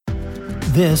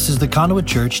This is the Conduit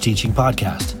Church Teaching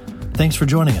Podcast. Thanks for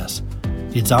joining us.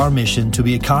 It's our mission to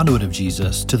be a conduit of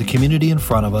Jesus to the community in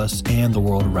front of us and the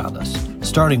world around us,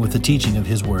 starting with the teaching of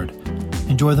His Word.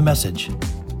 Enjoy the message.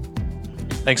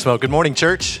 Thanks, Mo. Good morning,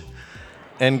 church.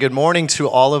 And good morning to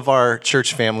all of our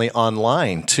church family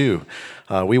online, too.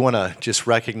 We want to just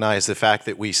recognize the fact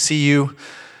that we see you.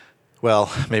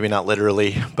 Well, maybe not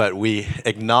literally, but we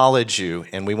acknowledge you,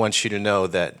 and we want you to know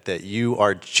that you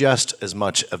are just as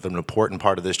much of an important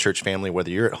part of this church family,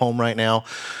 whether you're at home right now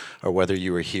or whether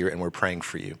you are here, and we're praying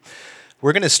for you.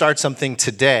 We're going to start something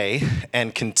today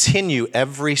and continue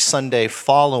every Sunday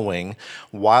following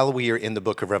while we are in the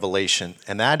book of Revelation,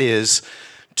 and that is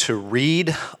to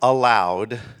read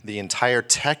aloud the entire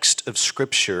text of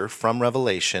Scripture from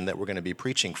Revelation that we're going to be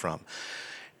preaching from.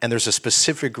 And there's a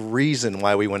specific reason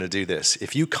why we want to do this.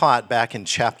 If you caught back in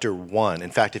chapter 1,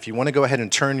 in fact, if you want to go ahead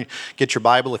and get your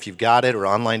Bible, if you've got it, or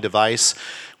online device,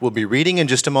 we'll be reading in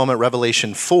just a moment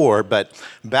Revelation 4, but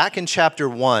back in chapter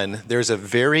 1, there's a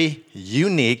very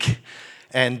unique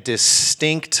and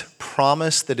distinct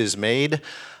promise that is made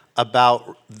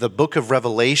about the book of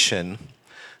Revelation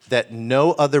that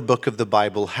no other book of the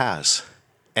Bible has.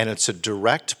 And it's a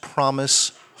direct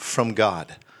promise from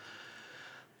God.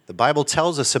 The Bible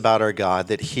tells us about our God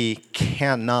that He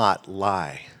cannot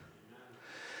lie.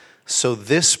 So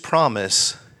this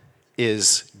promise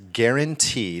is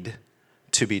guaranteed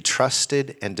to be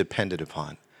trusted and depended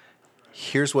upon.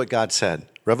 Here's what God said.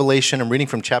 Revelation, I'm reading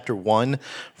from chapter 1,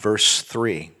 verse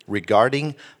 3,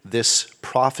 regarding this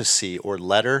prophecy or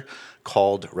letter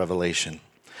called Revelation.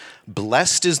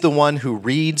 Blessed is the one who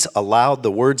reads aloud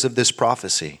the words of this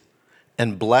prophecy,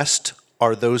 and blessed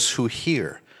are those who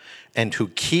hear and who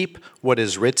keep what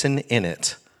is written in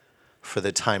it, for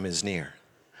the time is near.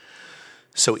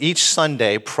 So each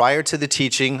Sunday, prior to the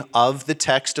teaching of the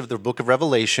text of the book of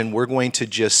Revelation, we're going to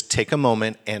just take a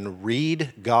moment and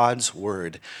read God's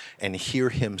word and hear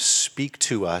Him speak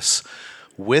to us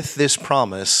with this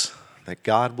promise that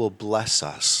God will bless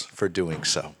us for doing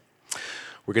so.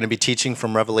 We're going to be teaching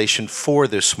from Revelation 4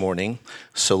 this morning,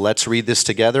 so let's read this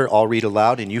together. I'll read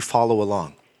aloud and you follow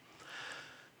along.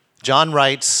 John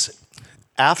writes,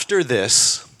 "After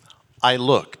this, I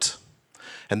looked,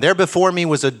 and there before me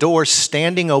was a door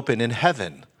standing open in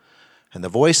heaven. And the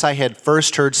voice I had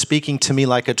first heard speaking to me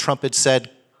like a trumpet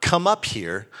said, 'Come up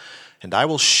here, and I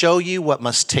will show you what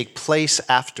must take place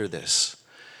after this.'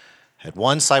 At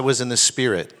once I was in the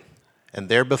Spirit, and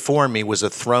there before me was a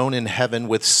throne in heaven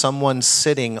with someone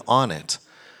sitting on it.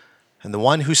 And the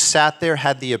one who sat there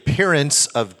had the appearance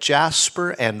of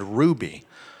jasper and ruby.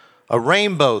 A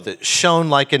rainbow that shone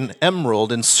like an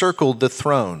emerald encircled the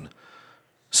throne.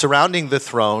 Surrounding the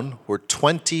throne were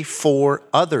 24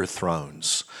 other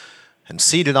thrones, and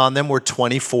seated on them were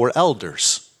 24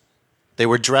 elders. They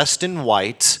were dressed in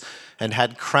white and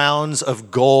had crowns of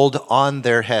gold on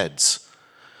their heads.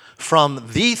 From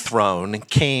the throne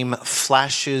came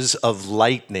flashes of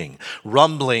lightning,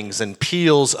 rumblings and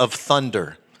peals of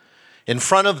thunder. In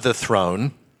front of the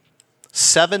throne,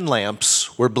 7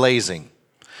 lamps were blazing.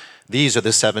 These are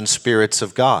the 7 spirits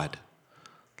of God.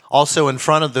 Also in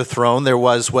front of the throne there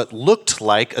was what looked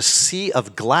like a sea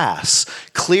of glass,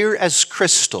 clear as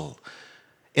crystal.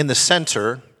 In the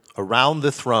center, around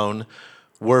the throne,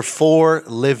 were 4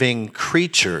 living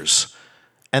creatures,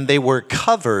 and they were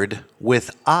covered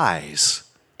with eyes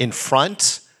in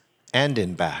front and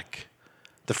in back.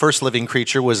 The first living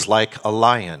creature was like a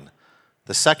lion.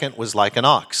 The second was like an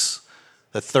ox.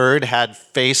 The third had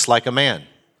face like a man.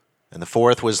 And the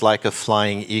fourth was like a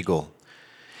flying eagle.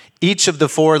 Each of the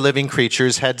 4 living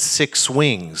creatures had 6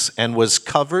 wings and was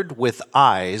covered with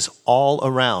eyes all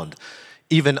around,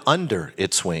 even under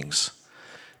its wings.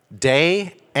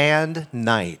 Day and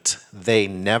night they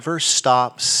never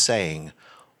stop saying,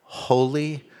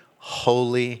 "Holy,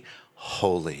 holy,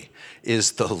 holy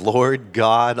is the Lord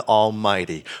God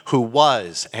Almighty, who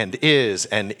was and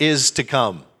is to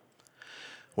come."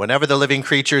 Whenever the living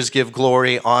creatures give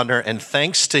glory, honor, and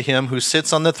thanks to Him who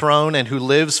sits on the throne and who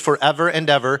lives forever and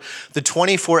ever, the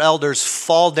 24 elders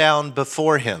fall down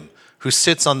before Him who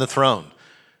sits on the throne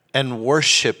and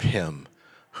worship Him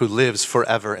who lives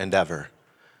forever and ever.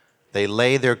 They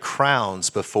lay their crowns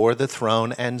before the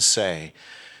throne and say,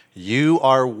 "You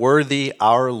are worthy,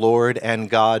 our Lord and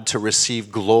God, to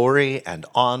receive glory and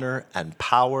honor and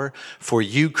power, for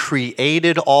you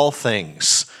created all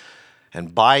things,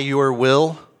 and by your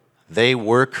will they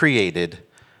were created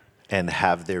and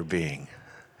have their being."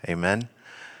 Amen.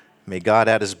 May God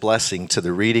add His blessing to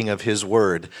the reading of His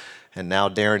word. And now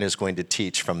Darren is going to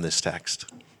teach from this text.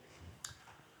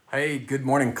 Hey, good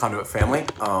morning, Conduit family.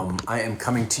 I am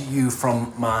coming to you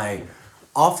from my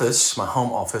office, my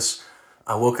home office,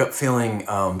 I woke up feeling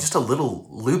just a little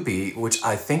loopy, which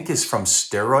I think is from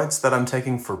steroids that I'm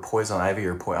taking for poison ivy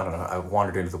or I don't know. I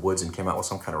wandered into the woods and came out with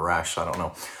some kind of rash. I don't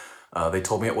know. They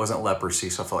told me it wasn't leprosy,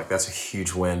 so I feel like that's a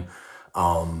huge win.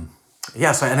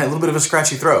 Yeah, so and a little bit of a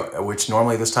scratchy throat, which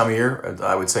normally this time of year,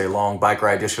 I would say long bike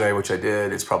ride yesterday, which I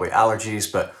did. It's probably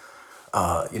allergies, but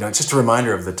it's just a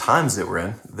reminder of the times that we're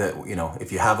in, that,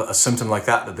 if you have a symptom like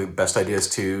that the best idea is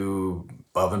to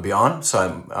above and beyond.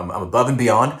 So I'm above and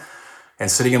beyond and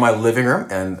sitting in my living room,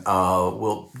 and I'm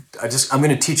going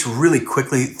to teach really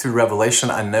quickly through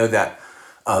Revelation. I know that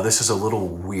this is a little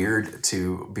weird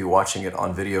to be watching it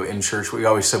on video in church. We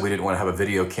always said we didn't want to have a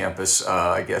video campus.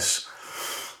 I guess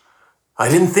I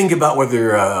didn't think about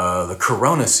whether the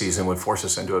Corona season would force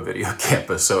us into a video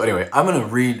campus. So anyway, I'm going to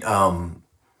read. I'm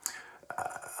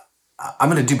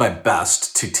going to do my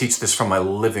best to teach this from my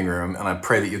living room, and I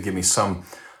pray that you'll give me some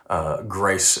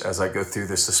grace as I go through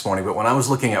this morning. But when I was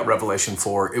looking at Revelation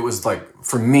 4, it was like,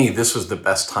 for me, this was the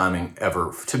best timing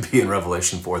ever to be in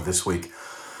Revelation 4 this week,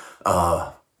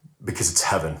 because it's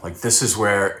heaven. Like, this is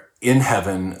where in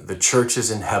heaven, the church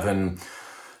is in heaven.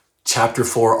 Chapter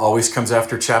 4 always comes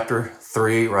after chapter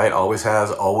 3, right? Always has,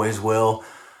 always will.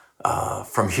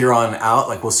 From here on out,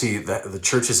 like, we'll see that the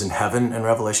church is in heaven in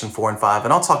Revelation 4 and 5.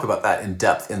 And I'll talk about that in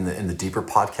depth in the deeper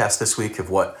podcast this week, of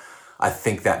what I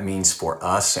think that means for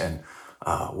us, and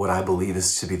what I believe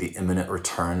is to be the imminent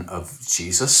return of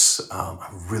Jesus. I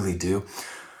really do.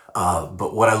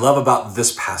 But what I love about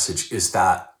this passage is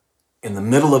that in the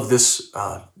middle of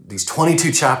these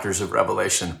 22 chapters of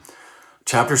Revelation,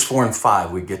 chapters 4 and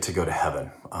 5, we get to go to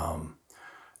heaven.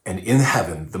 And in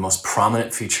heaven, the most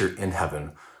prominent feature in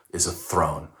heaven is a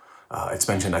throne. It's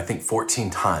mentioned, I think,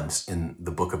 14 times in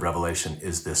the book of Revelation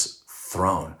is this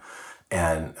throne.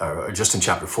 And just in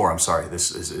chapter 4, I'm sorry,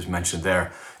 this is mentioned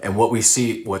there. And what we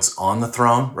see, what's on the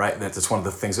throne, right? That's one of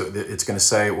the things that it's going to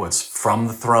say, what's from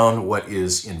the throne, what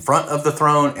is in front of the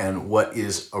throne, and what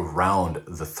is around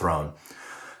the throne.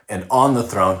 And on the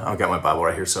throne, I've got my Bible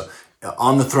right here. So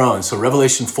on the throne, so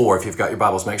Revelation 4, if you've got your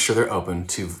Bibles, make sure they're open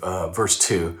to verse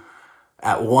 2.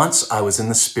 At once I was in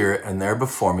the Spirit, and there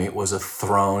before me was a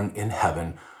throne in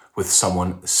heaven with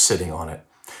someone sitting on it.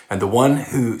 And the one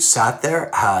who sat there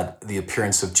had the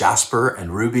appearance of jasper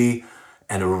and ruby,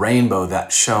 and a rainbow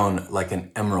that shone like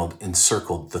an emerald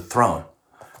encircled the throne.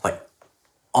 Like,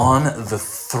 on the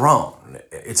throne.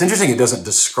 It's interesting, it doesn't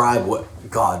describe what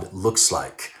God looks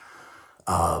like,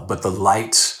 but the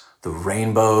light, the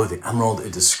rainbow, the emerald,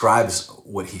 it describes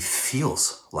what he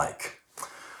feels like.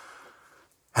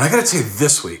 And I gotta tell you,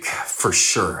 this week, for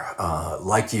sure,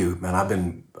 like you, man, I've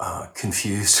been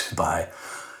confused by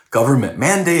government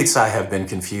mandates. I have been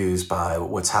confused by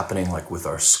what's happening, like, with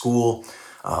our school.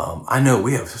 I know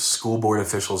we have school board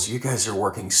officials. You guys are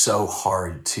working so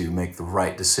hard to make the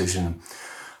right decision.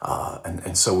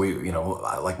 And so we,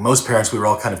 like most parents, we were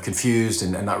all kind of confused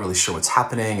and not really sure what's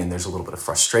happening. And there's a little bit of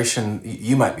frustration.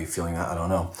 You might be feeling that, I don't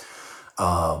know.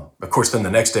 Of course, then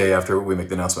the next day after we make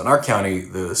the announcement in our county,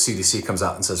 the CDC comes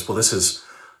out and says, well, this is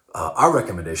our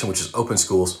recommendation, which is open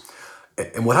schools.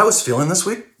 And what I was feeling this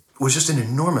week was just an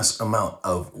enormous amount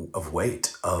of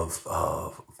weight,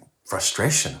 of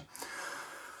frustration.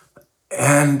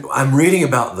 And I'm reading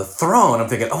about the throne. I'm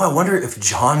thinking, I wonder if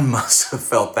John must have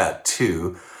felt that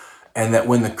too. And that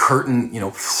when the curtain,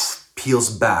 peels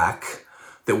back,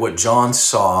 that what John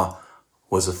saw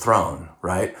was a throne,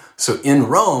 right? So in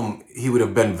Rome, he would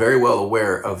have been very well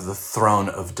aware of the throne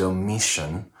of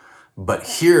Domitian, but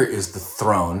here is the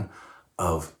throne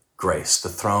of grace, the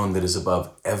throne that is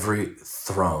above every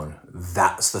throne.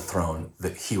 That's the throne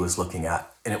that he was looking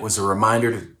at. And it was a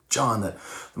reminder to John that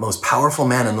the most powerful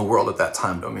man in the world at that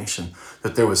time, Domitian,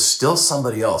 that there was still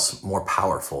somebody else more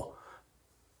powerful,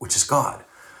 which is God.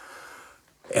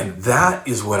 And that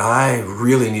is what I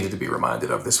really needed to be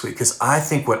reminded of this week, because I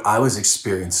think what I was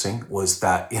experiencing was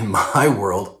that in my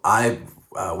world,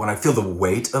 when I feel the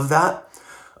weight of that,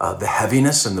 the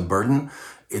heaviness and the burden,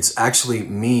 it's actually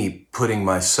me putting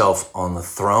myself on the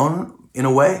throne in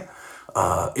a way.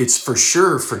 It's for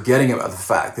sure forgetting about the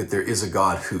fact that there is a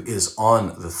God who is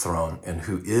on the throne and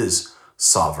who is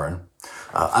sovereign.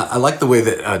 I like the way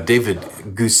that David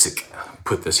Gusick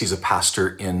put this. He's a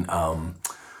pastor in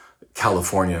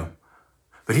California.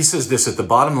 But he says this, that the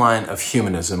bottom line of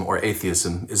humanism or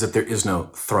atheism is that there is no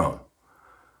throne.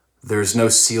 There's no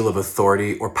seal of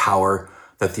authority or power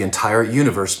that the entire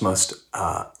universe must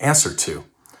answer to.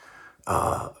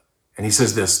 And he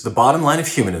says this, the bottom line of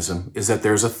humanism is that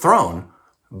there's a throne,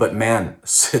 but man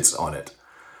sits on it.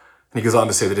 And he goes on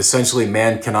to say that essentially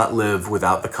man cannot live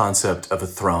without the concept of a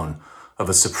throne, of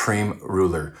a supreme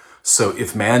ruler, So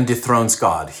if man dethrones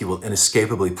God, he will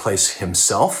inescapably place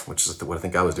himself, which is what I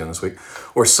think I was doing this week,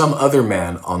 or some other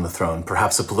man on the throne,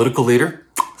 perhaps a political leader.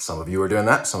 Some of you are doing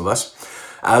that, some of us,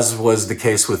 as was the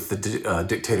case with the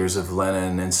dictators of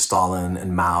Lenin and Stalin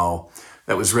and Mao.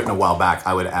 That was written a while back.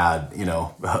 I would add,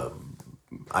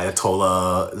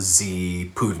 Ayatollah,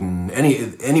 Z, Putin,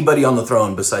 anybody on the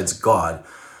throne besides God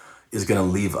is going to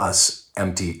leave us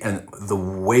empty. And the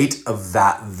weight of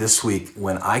that this week,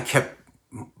 when I kept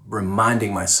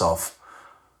reminding myself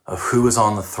of who is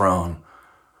on the throne,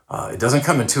 it doesn't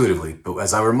come intuitively, but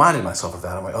as I reminded myself of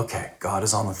that, I'm like, okay, God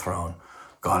is on the throne.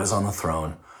 God is on the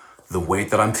throne. The weight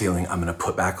that I'm feeling, I'm going to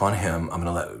put back on him. I'm going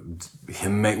to let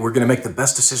him we're going to make the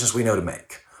best decisions we know to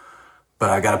make. But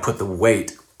I got to put the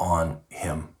weight on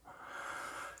him.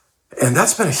 And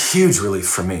that's been a huge relief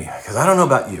for me, because I don't know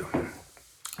about you,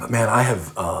 but man, I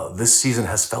have, this season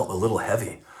has felt a little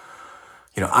heavy.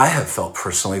 I have felt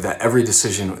personally that every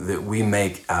decision that we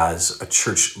make as a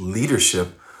church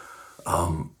leadership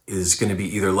is going to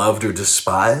be either loved or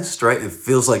despised, right? It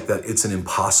feels like that it's an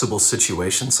impossible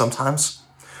situation sometimes.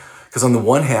 Because on the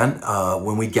one hand,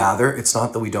 when we gather, it's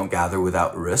not that we don't gather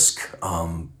without risk.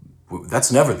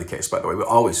 That's never the case, by the way. We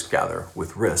always gather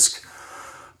with risk.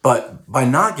 But by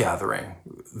not gathering,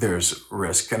 there's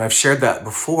risk. And I've shared that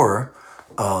before,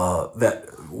 that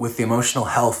with the emotional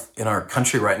health in our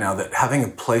country right now, that having a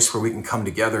place where we can come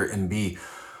together and be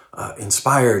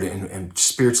inspired and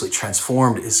spiritually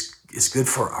transformed is good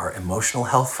for our emotional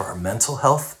health, for our mental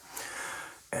health.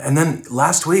 And then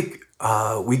last week,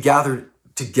 we gathered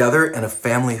together, and a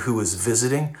family who was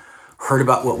visiting heard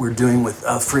about what we're doing with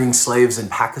freeing slaves in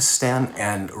Pakistan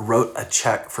and wrote a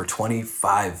check for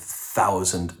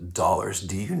 $25,000.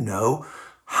 Do you know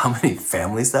how many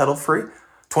families that'll free?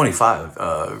 25,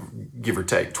 give or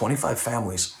take, 25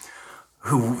 families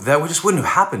that just wouldn't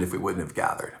have happened if we wouldn't have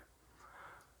gathered.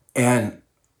 And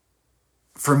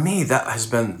for me, that has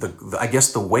been I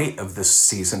guess the weight of this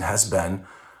season has been,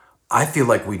 I feel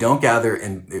like we don't gather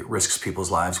and it risks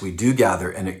people's lives. We do gather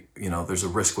and there's a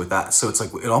risk with that. So it's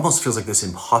like, it almost feels like this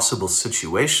impossible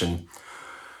situation.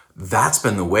 That's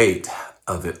been the weight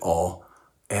of it all.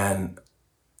 And,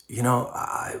 we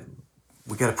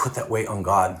got to put that weight on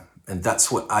God. And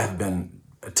that's what I've been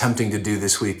attempting to do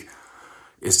this week,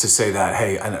 is to say that,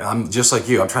 hey, I'm just like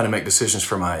you. I'm trying to make decisions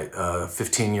for my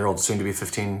 15-year-old, soon to be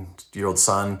 15-year-old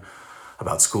son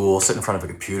about school, sit in front of a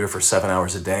computer for 7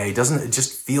 hours a day. It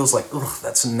just feels like,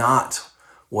 that's not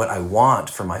what I want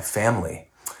for my family.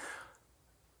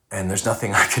 And there's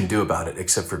nothing I can do about it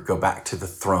except for go back to the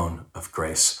throne of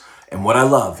grace. And what I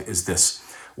love is this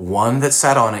one that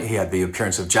sat on it. He had the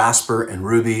appearance of jasper and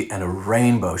ruby, and a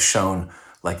rainbow shone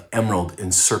like emerald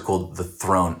encircled the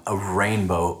throne, a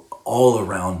rainbow all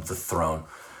around the throne.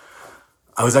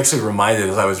 I was actually reminded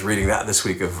as I was reading that this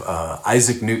week of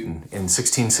Isaac Newton in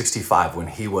 1665, when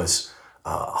he was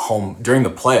home during the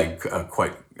plague,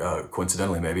 quite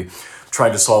coincidentally maybe,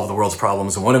 tried to solve the world's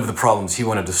problems. And one of the problems he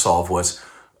wanted to solve was,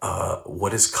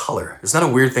 what is color? Isn't that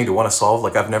a weird thing to want to solve?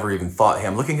 Like, I've never even thought, hey,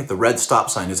 I'm looking at the red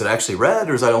stop sign. Is it actually red,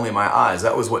 or is that only my eyes?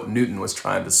 That was what Newton was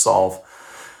trying to solve.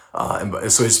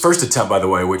 And so his first attempt, by the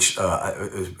way, which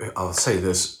I'll say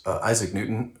this, Isaac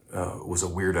Newton was a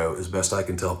weirdo, as best I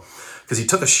can tell, because he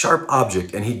took a sharp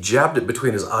object and he jabbed it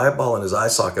between his eyeball and his eye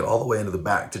socket all the way into the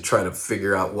back to try to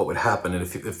figure out what would happen, and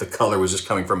if the color was just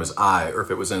coming from his eye or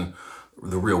if it was in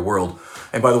the real world.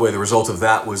 And by the way, the result of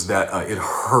that was that it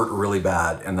hurt really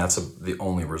bad, and that's the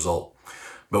only result.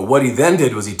 But what he then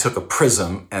did was he took a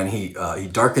prism and he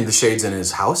darkened the shades in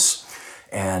his house,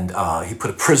 and he put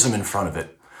a prism in front of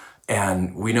it.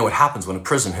 And we know what happens when a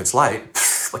prism hits light,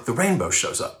 like the rainbow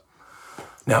shows up.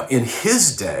 Now, in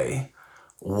his day,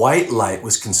 white light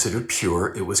was considered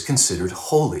pure. It was considered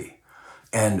holy.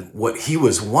 And what he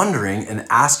was wondering and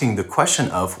asking the question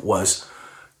of was,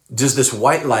 does this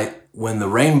white light, when the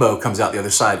rainbow comes out the other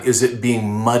side, is it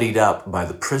being muddied up by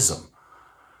the prism?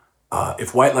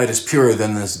 If white light is pure,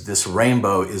 then this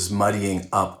rainbow is muddying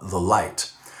up the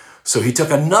light. So he took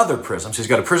another prism. So he's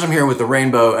got a prism here with the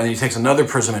rainbow, and he takes another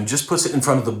prism and just puts it in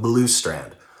front of the blue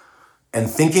strand. And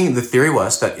the theory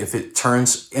was that if it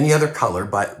turns any other color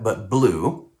but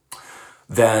blue,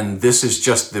 then this is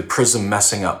just the prism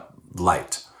messing up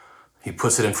light. He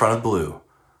puts it in front of blue,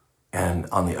 and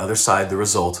on the other side, the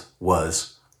result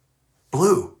was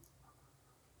blue.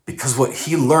 Because what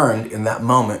he learned in that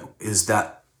moment is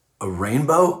that a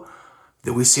rainbow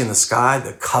that we see in the sky,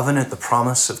 the covenant, the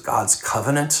promise of God's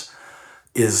covenant,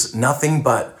 is nothing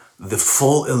but the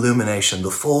full illumination,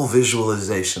 the full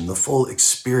visualization, the full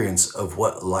experience of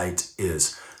what light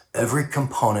is. Every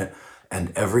component,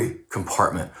 and every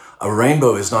compartment. A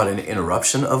rainbow is not an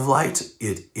interruption of light,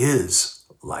 it is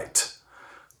light.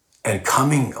 And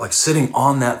coming, like sitting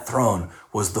on that throne,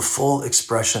 was the full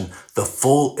expression, the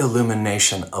full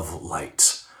illumination of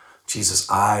light. Jesus,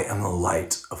 I am the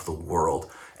light of the world.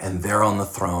 And there on the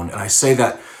throne. And I say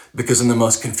that because in the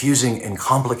most confusing and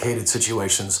complicated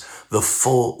situations, the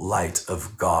full light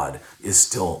of God is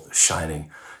still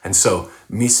shining. And so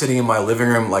me sitting in my living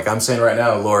room, like I'm saying right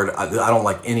now, Lord, I don't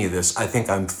like any of this. I think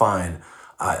I'm fine.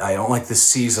 I don't like this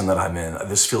season that I'm in.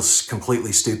 This feels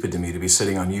completely stupid to me to be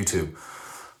sitting on YouTube.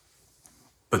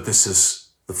 But this is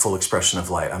the full expression of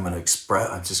light. I'm going to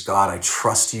express, God, I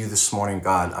trust you this morning.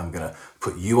 God, I'm going to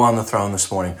put you on the throne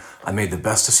this morning. I made the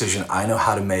best decision I know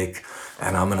how to make,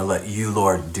 and I'm going to let you,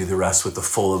 Lord, do the rest with the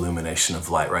full illumination of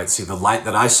light, right? See, the light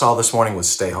that I saw this morning was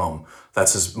stay home.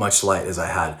 That's as much light as I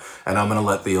had. And I'm going to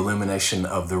let the illumination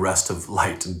of the rest of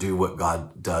light do what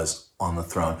God does on the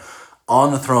throne.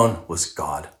 On the throne was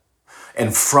God.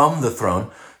 And from the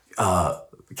throne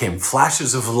came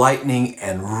flashes of lightning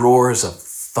and roars of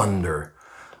thunder.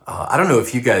 I don't know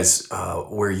if you guys,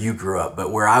 where you grew up,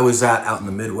 but where I was at out in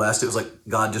the Midwest, it was like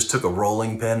God just took a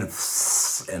rolling pin and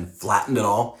flattened it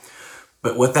all.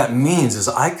 But what that means is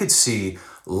I could see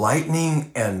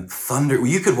lightning and thunder.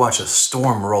 You could watch a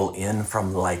storm roll in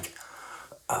from like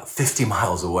 50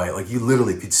 miles away. Like you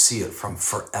literally could see it from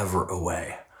forever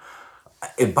away.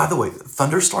 And by the way,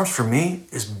 thunderstorms for me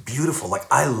is beautiful. Like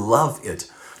I love it.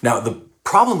 Now, the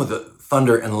problem with the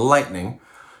thunder and lightning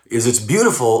is it's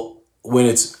beautiful when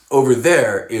it's over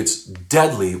there, it's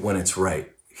deadly when it's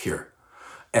right here.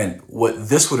 And what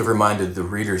this would have reminded the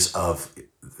readers of,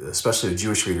 especially a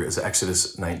Jewish reader, is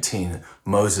Exodus 19,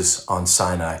 Moses on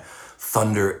Sinai,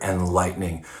 thunder and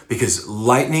lightning. Because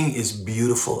lightning is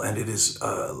beautiful and it is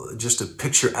just a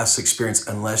picturesque experience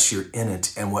unless you're in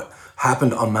it. And what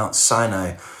happened on Mount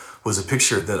Sinai was a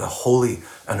picture that a holy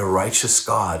and a righteous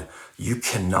God, you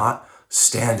cannot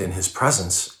stand in his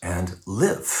presence and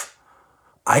live.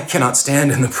 I cannot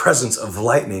stand in the presence of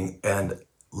lightning and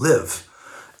live.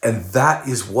 And that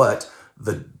is what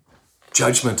the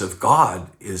judgment of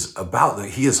God is about.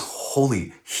 That he is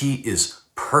holy, he is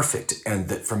perfect, and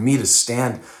that for me to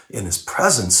stand in his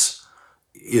presence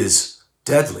is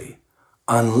deadly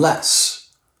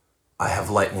unless I have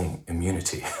lightning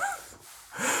immunity.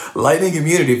 Lightning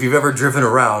immunity, if you've ever driven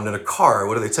around in a car,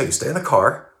 what do they tell you? Stay in the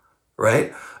car,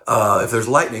 right? If there's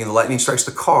lightning and the lightning strikes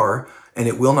the car, and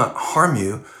it will not harm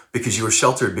you because you are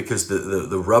sheltered, because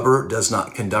the rubber does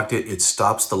not conduct it. It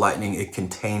stops the lightning. It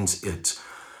contains it.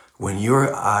 When you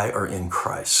or I are in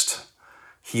Christ,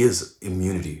 he is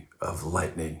immunity of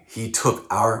lightning. He took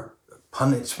our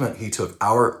punishment. He took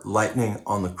our lightning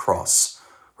on the cross,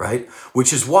 right?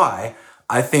 Which is why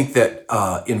I think that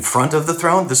in front of the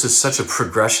throne, this is such a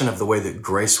progression of the way that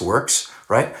grace works,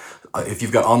 right? If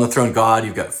you've got on the throne God,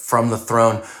 you've got from the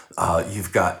throne,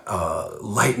 you've got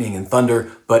lightning and thunder,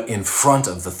 but in front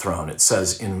of the throne, it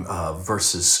says in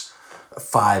verses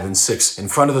 5 and 6, in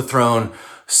front of the throne,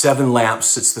 7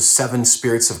 lamps, it's the 7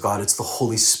 spirits of God, it's the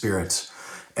Holy Spirit.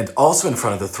 And also in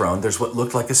front of the throne, there's what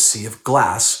looked like a sea of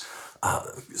glass,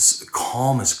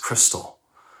 calm as crystal.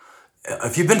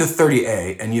 If you've been to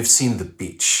 30A and you've seen the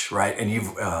beach, right? And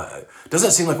doesn't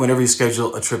it seem like whenever you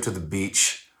schedule a trip to the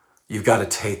beach, you've got to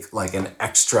take like an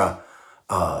extra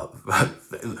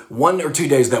 1 or 2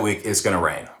 days that week, it's going to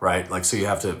rain, right? Like, so you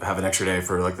have to have an extra day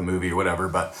for like the movie or whatever.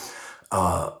 But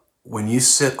when you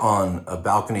sit on a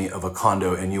balcony of a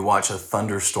condo and you watch a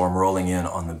thunderstorm rolling in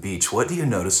on the beach, what do you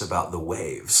notice about the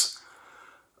waves?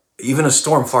 Even a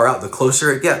storm far out, the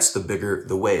closer it gets, the bigger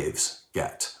the waves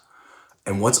get.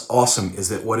 And what's awesome is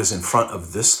that what is in front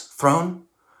of this throne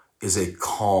is a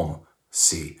calm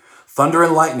sea. Thunder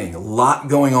and lightning, a lot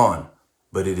going on,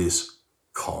 but it is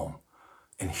calm.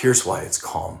 And here's why it's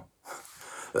calm.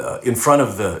 In front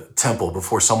of the temple,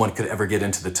 before someone could ever get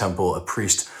into the temple, a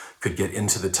priest could get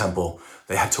into the temple,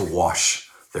 they had to wash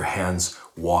their hands,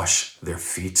 wash their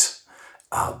feet,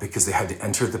 because they had to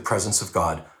enter the presence of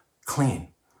God clean.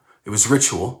 It was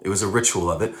ritual. It was a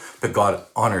ritual of it, but God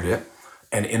honored it.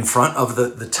 And in front of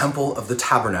the temple of the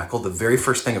tabernacle, the very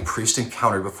first thing a priest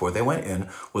encountered before they went in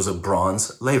was a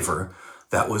bronze laver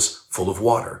that was full of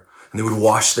water. And they would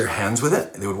wash their hands with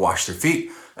it, and they would wash their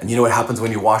feet. And you know what happens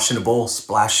when you wash in a bowl?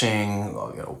 Splashing,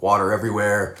 water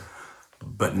everywhere,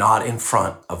 but not in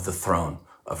front of the throne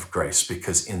of grace.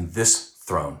 Because in this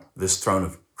throne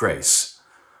of grace,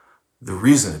 the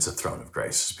reason it's a throne of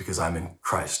grace is because I'm in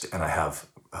Christ and I have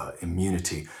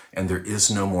immunity, and there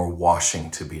is no more washing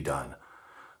to be done.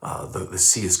 The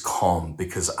sea is calm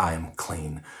because I am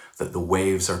clean. That the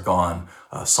waves are gone.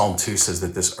 Psalm 2 says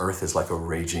that this earth is like a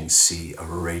raging sea, a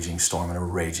raging storm and a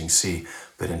raging sea.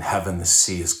 But in heaven, the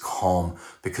sea is calm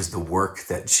because the work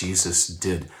that Jesus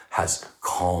did has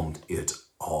calmed it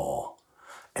all.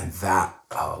 And that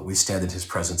we stand in his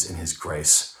presence, in his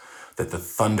grace. That the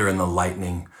thunder and the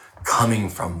lightning coming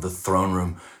from the throne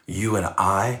room, you and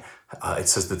I, it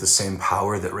says that the same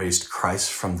power that raised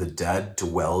Christ from the dead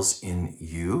dwells in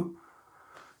you,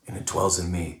 and it dwells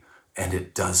in me. And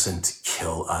it doesn't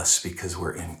kill us because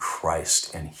we're in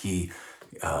Christ, and he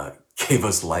gave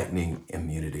us lightning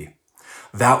immunity.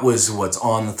 That was what's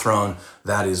on the throne.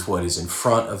 That is what is in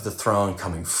front of the throne,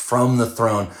 coming from the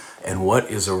throne, and what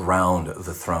is around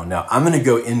the throne. Now, I'm going to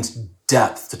go into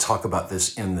depth to talk about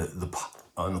this in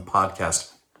on the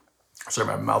podcast. Sorry,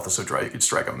 my mouth is so dry. You could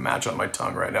strike a match on my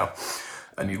tongue right now.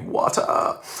 I need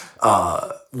water.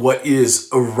 What is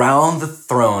around the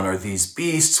throne are these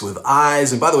beasts with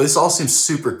eyes. And by the way, this all seems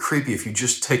super creepy if you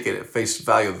just take it at face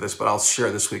value of this, but I'll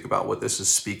share this week about what this is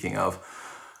speaking of.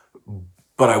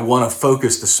 But I want to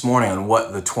focus this morning on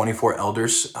what the 24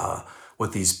 elders,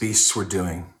 what these beasts were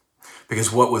doing.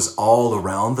 Because what was all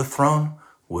around the throne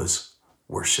was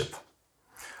worship.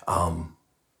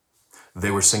 They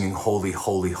were singing, holy,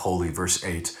 holy, holy, verse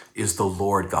 8, is the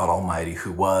Lord God Almighty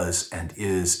who was and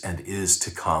is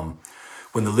to come.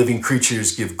 When the living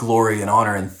creatures give glory and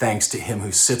honor and thanks to him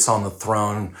who sits on the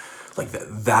throne, like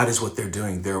that is what they're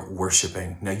doing. They're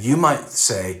worshiping. Now you might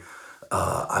say,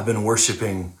 I've been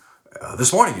worshiping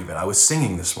this morning even. I was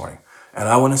singing this morning. And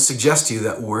I want to suggest to you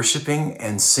that worshiping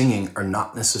and singing are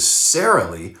not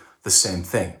necessarily the same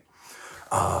thing.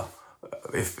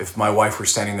 If my wife were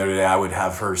standing there today, I would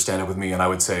have her stand up with me and I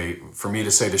would say, for me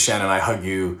to say to Shannon, I hug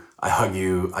you, I hug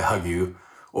you, I hug you.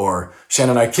 Or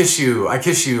Shannon, I kiss you, I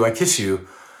kiss you, I kiss you.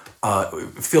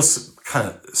 It feels kind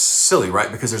of silly, right?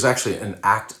 Because there's actually an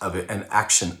act of it, an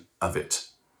action of it.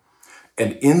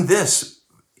 And in this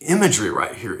imagery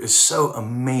right here is so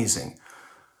amazing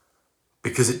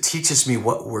because it teaches me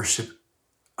what worship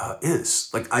is.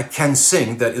 Like I can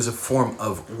sing, that is a form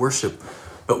of worship.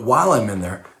 But while I'm in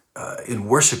there, in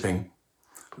worshiping,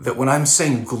 that when I'm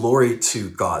saying glory to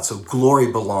God, so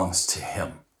glory belongs to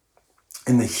him.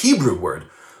 In the Hebrew word,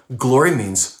 glory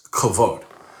means kavod.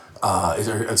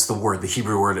 It's the word, the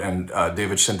Hebrew word, and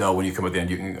David Schindel, when you come at the end,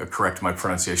 you can correct my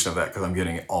pronunciation of that because I'm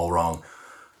getting it all wrong.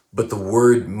 But the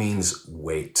word means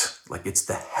weight, like it's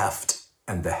the heft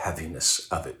and the heaviness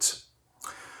of it.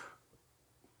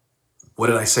 What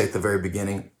did I say at the very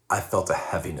beginning? I felt a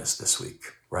heaviness this week,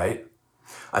 right?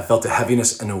 I felt the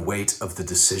heaviness and the weight of the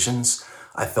decisions.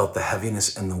 I felt the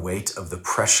heaviness and the weight of the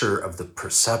pressure, of the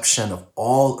perception, of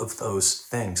all of those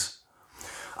things.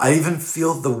 I even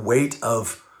feel the weight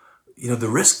of, the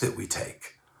risk that we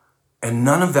take. And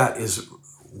none of that is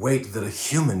weight that a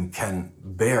human can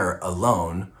bear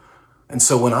alone. And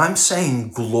so when I'm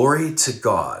saying glory to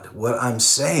God, what I'm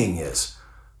saying is,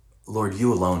 Lord,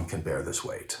 you alone can bear this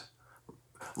weight.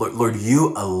 Lord,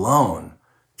 you alone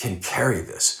can carry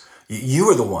this. You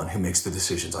are the one who makes the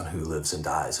decisions on who lives and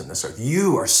dies in this earth.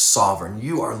 You are sovereign.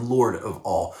 You are Lord of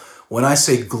all. When I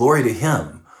say glory to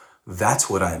him, that's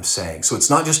what I am saying. So it's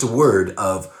not just a word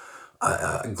of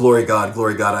glory God,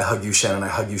 I hug you, Shannon, I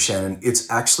hug you, Shannon. It's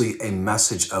actually a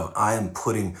message of I am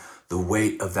putting the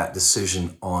weight of that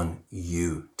decision on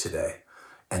you today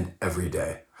and every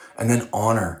day. And then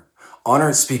honor.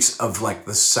 Honor speaks of like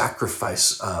the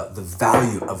sacrifice, the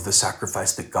value of the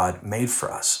sacrifice that God made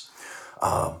for us.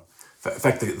 In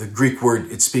fact, the Greek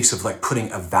word, it speaks of like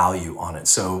putting a value on it.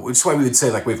 So it's why we would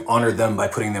say like we've honored them by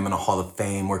putting them in a hall of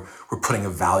fame. We're putting a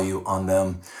value on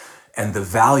them. And the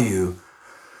value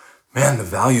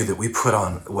that we put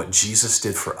on what Jesus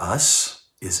did for us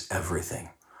is everything.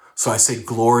 So I say,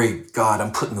 glory, God,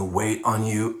 I'm putting the weight on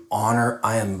you. Honor,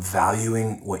 I am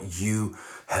valuing what you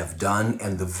have done.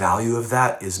 And the value of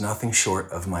that is nothing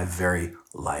short of my very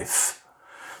life.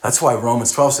 That's why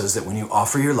Romans 12 says that when you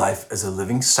offer your life as a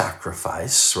living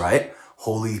sacrifice, right?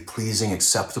 Holy, pleasing,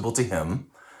 acceptable to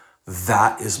him,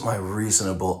 that is my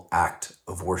reasonable act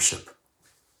of worship.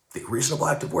 The reasonable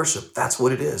act of worship, that's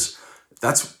what it is.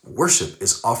 That's worship,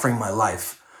 is offering my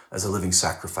life as a living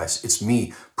sacrifice. It's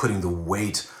me putting the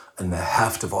weight and the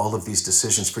heft of all of these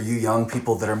decisions. For you young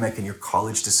people that are making your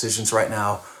college decisions right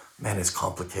now, man, it's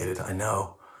complicated, I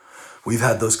know. We've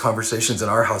had those conversations in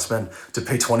our house, man, to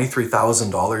pay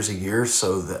 $23,000 a year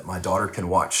so that my daughter can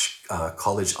watch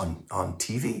college on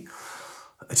TV.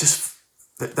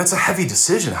 That's a heavy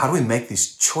decision. How do we make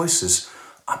these choices?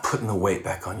 I'm putting the weight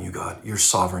back on you, God. You're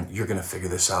sovereign. You're going to figure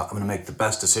this out. I'm going to make the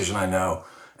best decision I know.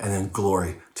 And then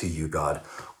glory to you, God.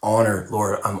 honor,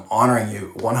 Lord, I'm honoring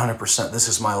you 100%. This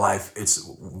is my life. It's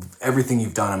everything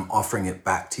you've done. I'm offering it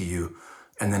back to you.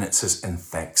 And then it says, and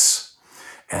thanks.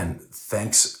 And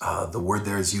thanks, the word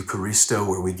there is Eucharisto,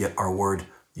 where we get our word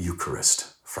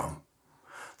Eucharist from.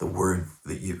 The word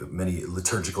that many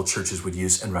liturgical churches would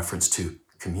use in reference to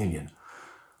communion.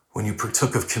 When you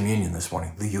partook of communion this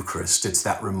morning, the Eucharist, it's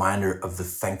that reminder of the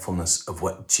thankfulness of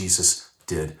what Jesus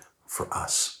did for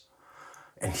us.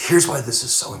 And here's why this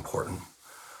is so important.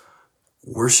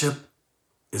 Worship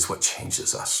is what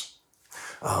changes us.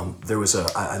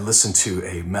 I listened to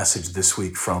a message this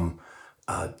week from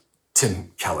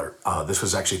Tim Keller. This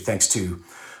was actually thanks to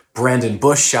Brandon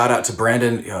Bush. Shout out to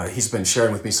Brandon. He's been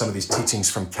sharing with me some of these teachings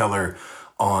from Keller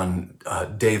on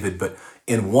David. But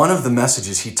in one of the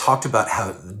messages, he talked about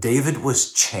how David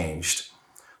was changed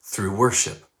through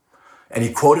worship. And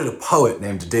he quoted a poet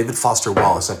named David Foster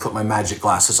Wallace. I put my magic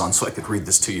glasses on so I could read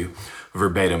this to you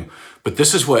verbatim. But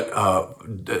this is what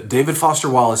David Foster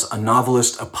Wallace, a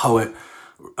novelist, a poet,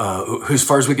 who, as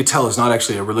far as we could tell, is not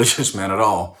actually a religious man at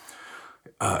all,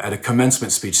 at a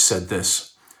commencement speech said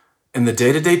this: in the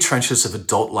day-to-day trenches of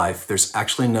adult life, there's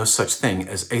actually no such thing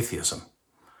as atheism.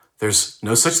 There's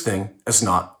no such thing as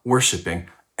not worshiping.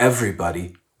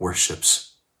 Everybody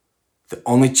worships. The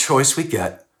only choice we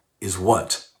get is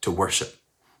what to worship.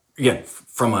 Again,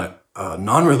 from a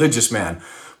non-religious man,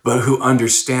 but who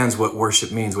understands what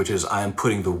worship means, which is I am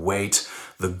putting the weight,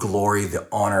 the glory, the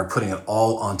honor, putting it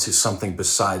all onto something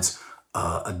besides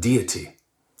a deity.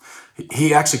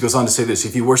 He actually goes on to say this: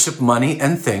 if you worship money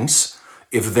and things,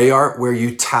 if they are where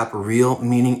you tap real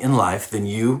meaning in life, then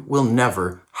you will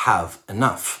never have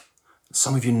enough.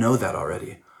 Some of you know that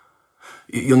already.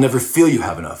 You'll never feel you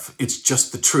have enough. It's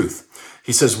just the truth.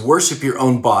 He says, worship your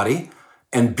own body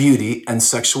and beauty and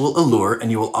sexual allure,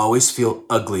 and you will always feel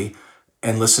ugly.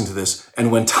 And listen to this.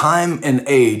 And when time and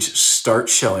age start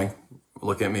showing,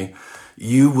 look at me,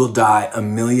 you will die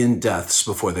 1,000,000 deaths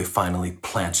before they finally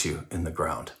plant you in the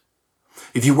ground.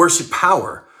 If you worship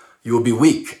power, you will be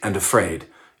weak and afraid.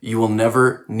 You will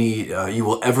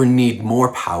ever need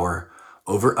more power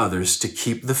over others to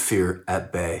keep the fear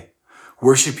at bay.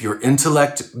 Worship your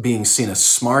intellect, being seen as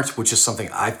smart, which is something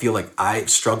I feel like I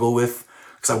struggle with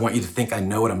because I want you to think I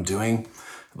know what I'm doing.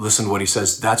 Listen to what he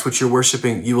says. That's what you're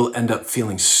worshiping. You will end up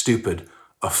feeling stupid,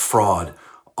 a fraud,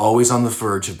 always on the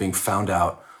verge of being found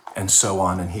out, and so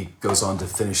on. And he goes on to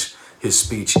finish his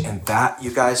speech. And that,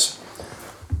 you guys,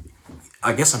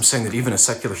 I guess I'm saying that even a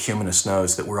secular humanist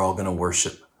knows that we're all going to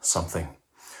worship something.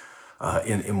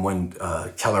 When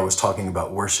Keller was talking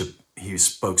about worship, he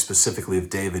spoke specifically of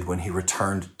David when he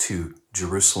returned to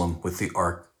Jerusalem with the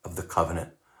Ark of the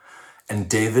Covenant. And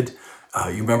David,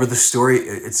 you remember the story?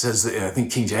 It says, I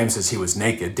think King James says he was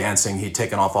naked, dancing. He'd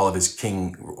taken off all of his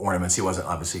king ornaments. He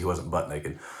wasn't butt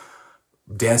naked,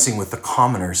 dancing with the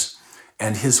commoners.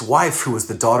 And his wife, who was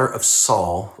the daughter of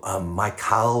Saul,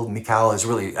 Michal is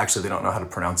really, actually, they don't know how to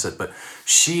pronounce it, but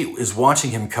she is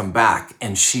watching him come back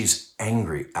and she's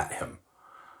angry at him.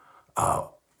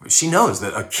 She knows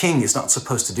that a king is not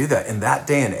supposed to do that. In that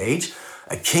day and age,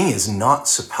 a king is not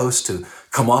supposed to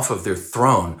come off of their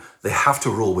throne. They have to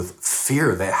rule with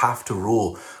fear. They have to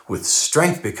rule with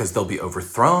strength because they'll be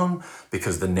overthrown,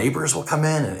 because the neighbors will come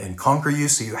in and conquer you.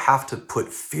 So you have to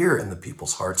put fear in the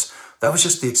people's hearts. That was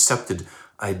just the accepted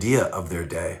idea of their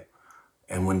day.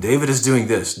 And when David is doing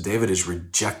this, David is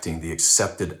rejecting the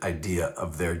accepted idea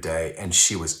of their day, and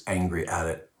she was angry at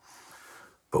it.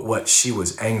 But what she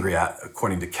was angry at,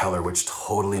 according to Keller, which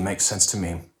totally makes sense to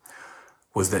me,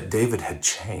 was that David had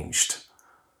changed,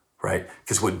 right?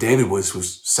 Because what David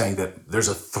was saying that there's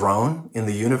a throne in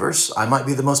the universe. I might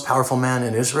be the most powerful man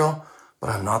in Israel, but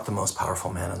I'm not the most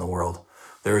powerful man in the world.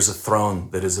 There is a throne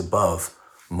that is above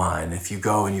mine. If you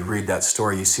go and you read that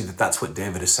story, you see that that's what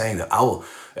David is saying, that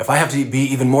if I have to be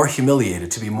even more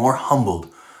humiliated, to be more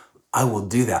humbled, I will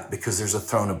do that because there's a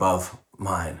throne above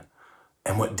mine.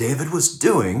 And what David was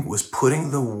doing was putting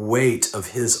the weight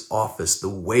of his office, the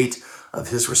weight of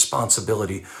his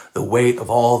responsibility, the weight of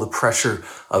all the pressure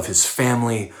of his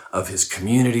family, of his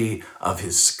community, of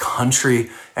his country,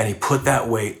 and he put that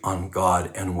weight on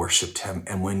God and worshiped him.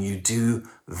 And when you do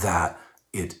that,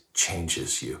 it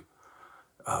changes you.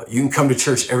 You can come to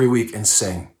church every week and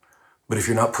sing, but if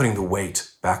you're not putting the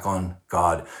weight back on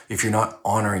God, if you're not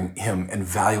honoring him and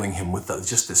valuing him with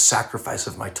just the sacrifice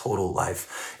of my total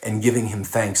life and giving him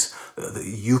thanks, the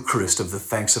Eucharist of the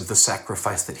thanks of the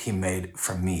sacrifice that he made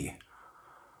for me,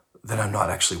 then I'm not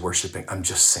actually worshiping, I'm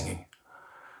just singing.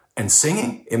 And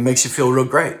singing, it makes you feel real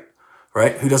great,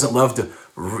 right? Who doesn't love to,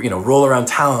 roll around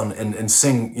town and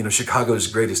sing, Chicago's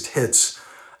greatest hits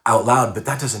out loud, but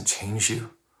that doesn't change you.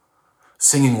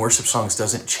 Singing worship songs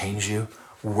doesn't change you.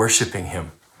 Worshiping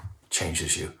him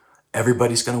changes you.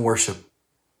 Everybody's going to worship,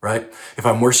 right? If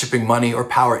I'm worshiping money or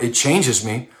power, it changes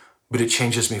me, but it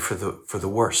changes me for the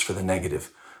worse, for the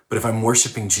negative. But if I'm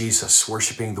worshiping Jesus,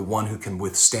 worshiping the one who can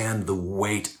withstand the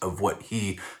weight of what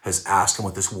he has asked and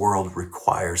what this world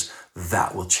requires,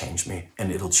 that will change me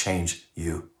and it'll change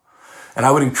you. And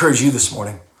I would encourage you this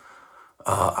morning.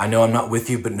 I know I'm not with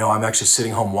you, but no, I'm actually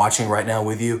sitting home watching right now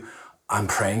with you. I'm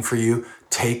praying for you.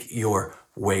 Take your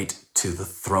weight to the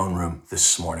throne room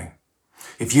this morning.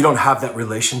 If you don't have that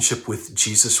relationship with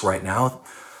Jesus right now,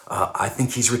 I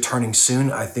think he's returning soon.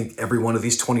 I think every one of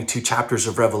these 22 chapters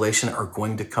of Revelation are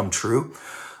going to come true.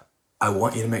 I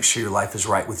want you to make sure your life is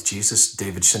right with Jesus.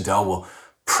 David Schindel will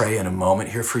pray in a moment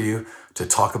here for you to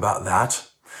talk about that.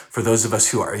 For those of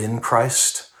us who are in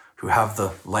Christ, who have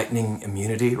the lightning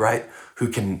immunity, right? Who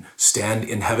can stand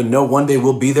in heaven. No, one day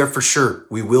we'll be there for sure.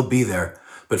 We will be there.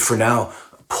 But for now,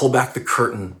 pull back the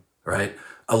curtain, right?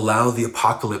 Allow the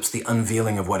apocalypse, the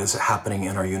unveiling of what is happening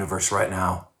in our universe right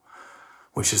now,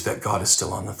 which is that God is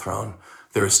still on the throne.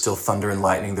 There is still thunder and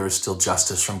lightning. There is still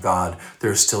justice from God.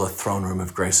 There is still a throne room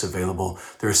of grace available.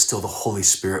 There is still the Holy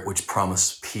Spirit, which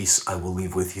promised peace I will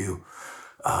leave with you.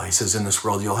 He says, in this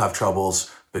world you'll have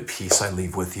troubles, but peace I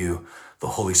leave with you. The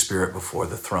Holy Spirit before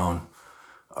the throne,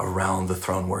 around the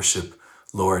throne worship.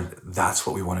 Lord, that's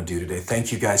what we want to do today.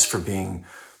 Thank you guys for being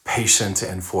patient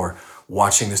and for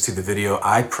watching this through the video.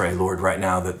 I pray, Lord, right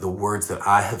now that the words that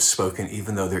I have spoken,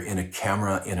 even though they're in a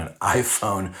camera, in an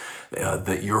iPhone,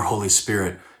 that your Holy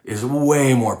Spirit is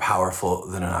way more powerful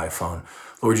than an iPhone.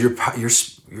 Lord, your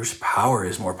power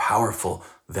is more powerful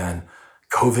than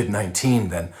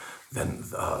COVID-19, than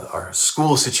our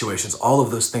school situations, all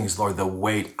of those things, Lord, the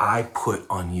weight I put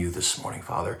on you this morning,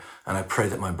 Father. And I pray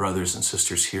that my brothers and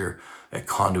sisters here at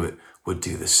Conduit would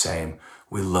do the same.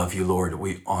 We love you, Lord.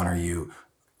 We honor you.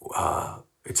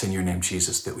 It's in your name,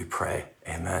 Jesus, that we pray.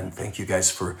 Amen. Thank you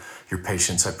guys for your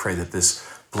patience. I pray that this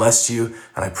blessed you.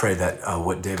 And I pray that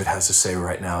what David has to say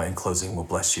right now in closing will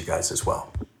bless you guys as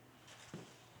well.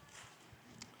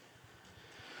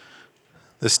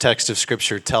 This text of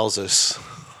Scripture tells us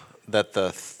that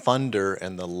the thunder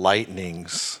and the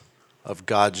lightnings of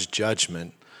God's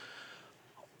judgment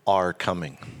are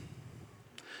coming.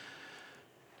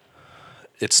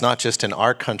 It's not just in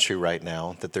our country right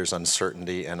now that there's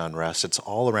uncertainty and unrest. It's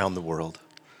all around the world.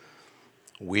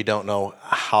 We don't know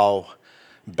how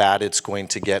bad it's going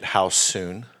to get, how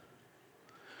soon.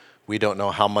 We don't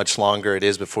know how much longer it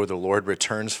is before the Lord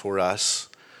returns for us.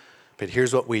 But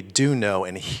here's what we do know,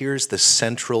 and here's the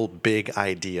central big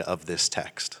idea of this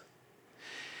text.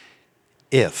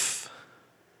 If,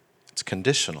 it's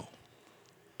conditional,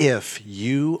 if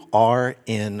you are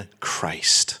in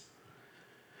Christ,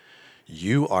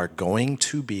 you are going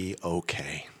to be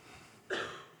okay.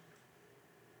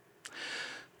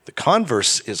 The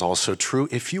converse is also true.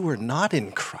 If you are not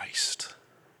in Christ,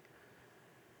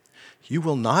 you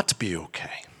will not be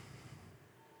okay.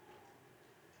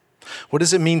 What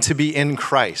does it mean to be in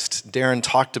Christ? Darren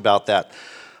talked about that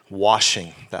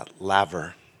washing, that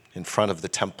laver in front of the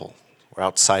temple or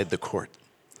outside the court.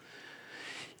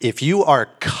 If you are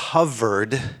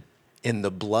covered in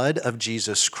the blood of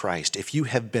Jesus Christ, if you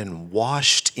have been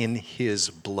washed in his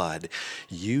blood,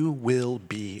 you will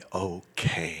be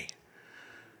okay.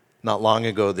 Not long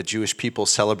ago, the Jewish people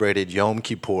celebrated Yom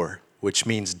Kippur, which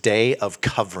means Day of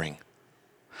Covering.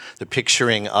 The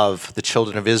picturing of the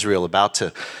children of Israel about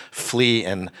to flee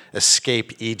and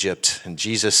escape Egypt. And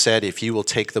Jesus said, if you will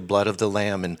take the blood of the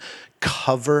lamb and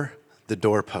cover the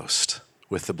doorpost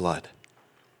with the blood,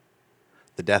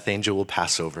 the death angel will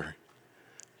pass over.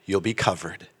 You'll be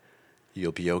covered.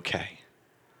 You'll be okay.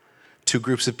 Two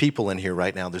groups of people in here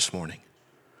right now this morning.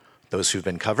 Those who've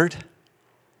been covered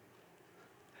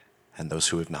and those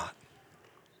who have not.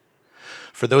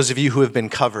 For those of you who have been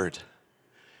covered,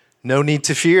 no need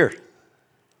to fear.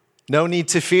 No need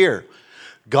to fear.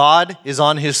 God is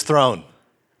on his throne.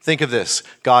 Think of this.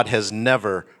 God has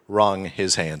never wrung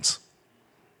his hands.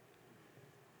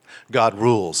 God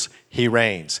rules. He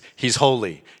reigns. He's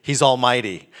holy. He's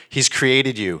almighty. He's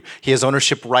created you. He has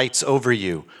ownership rights over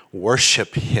you.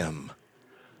 Worship him.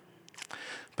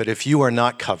 But if you are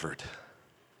not covered,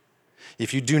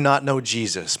 if you do not know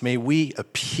Jesus, may we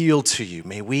appeal to you.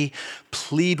 May we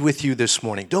plead with you this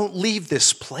morning. Don't leave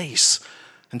this place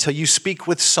until you speak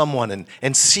with someone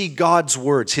and see God's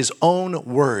words, his own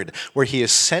word, where he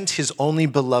has sent his only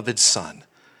beloved Son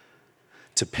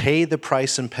to pay the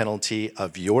price and penalty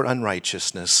of your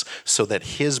unrighteousness so that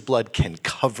his blood can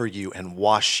cover you and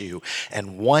wash you.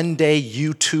 And one day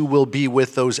you too will be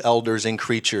with those elders and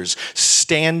creatures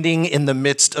standing in the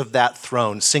midst of that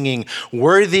throne, singing,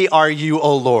 "Worthy are you,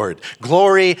 O Lord.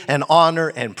 Glory and honor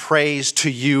and praise to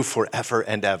you forever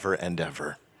and ever and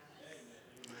ever."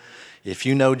 If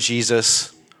you know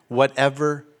Jesus,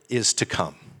 whatever is to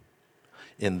come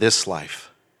in this life,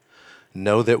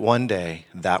 know that one day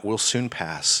that will soon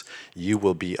pass. You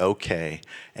will be okay,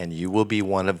 and you will be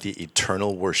one of the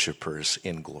eternal worshipers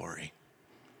in glory.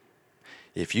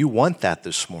 If you want that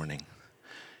this morning,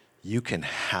 you can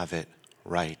have it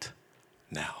right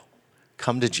now.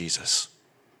 Come to Jesus.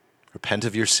 Repent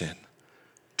of your sin.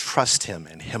 Trust him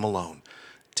and him alone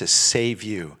to save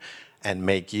you and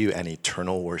make you an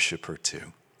eternal worshiper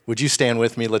too. Would you stand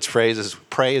with me? Let's pray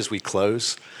as we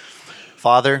close.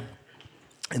 Father,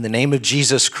 in the name of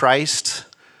Jesus Christ,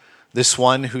 this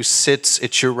one who sits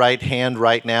at your right hand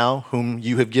right now, whom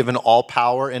you have given all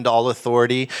power and all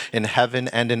authority in heaven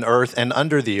and in earth and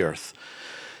under the earth.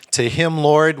 To him,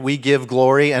 Lord, we give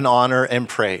glory and honor and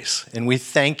praise. And we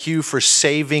thank you for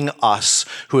saving us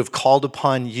who have called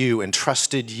upon you and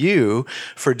trusted you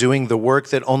for doing the work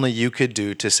that only you could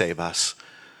do to save us.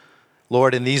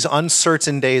 Lord, in these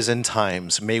uncertain days and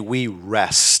times, may we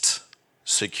rest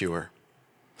secure.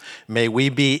 May we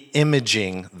be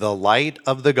imaging the light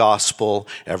of the gospel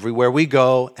everywhere we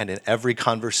go and in every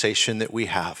conversation that we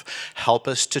have. Help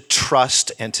us to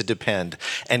trust and to depend,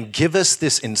 and give us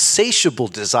this insatiable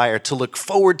desire to look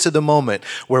forward to the moment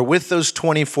where with those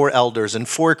 24 elders and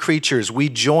 4 creatures, we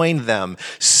join them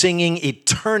singing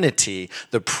eternity,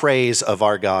 the praise of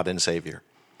our God and Savior.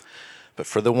 But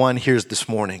for the one here this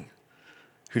morning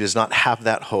who does not have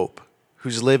that hope,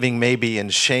 who's living maybe in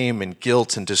shame and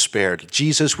guilt and despair,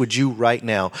 Jesus, would you right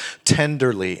now,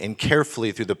 tenderly and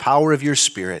carefully through the power of your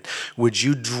Spirit, would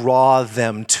you draw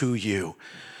them to you?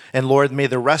 And Lord, may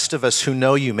the rest of us who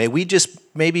know you, may we just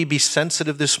maybe be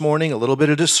sensitive this morning, a little bit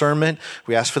of discernment.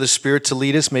 We ask for the Spirit to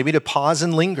lead us, maybe to pause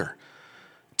and linger,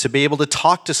 to be able to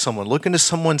talk to someone, look into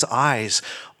someone's eyes.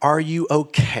 Are you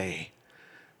okay?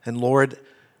 And Lord,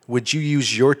 would you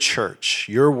use your church,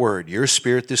 your word, your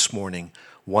Spirit this morning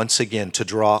once again to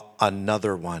draw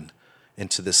another one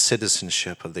into the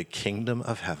citizenship of the kingdom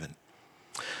of heaven.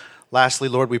 Lastly,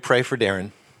 Lord, we pray for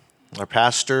Darren, our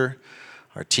pastor,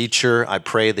 our teacher. I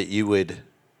pray that you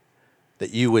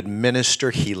would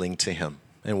minister healing to him.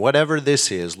 And whatever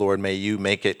this is, Lord, may you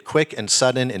make it quick and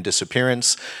sudden in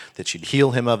disappearance, that you'd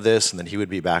heal him of this, and that he would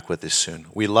be back with us soon.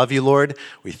 We love you, Lord.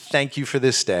 We thank you for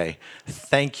this day.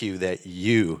 Thank you that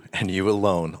you and you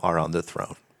alone are on the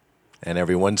throne. And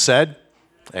everyone said,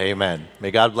 amen.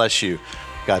 May God bless you.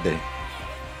 God day.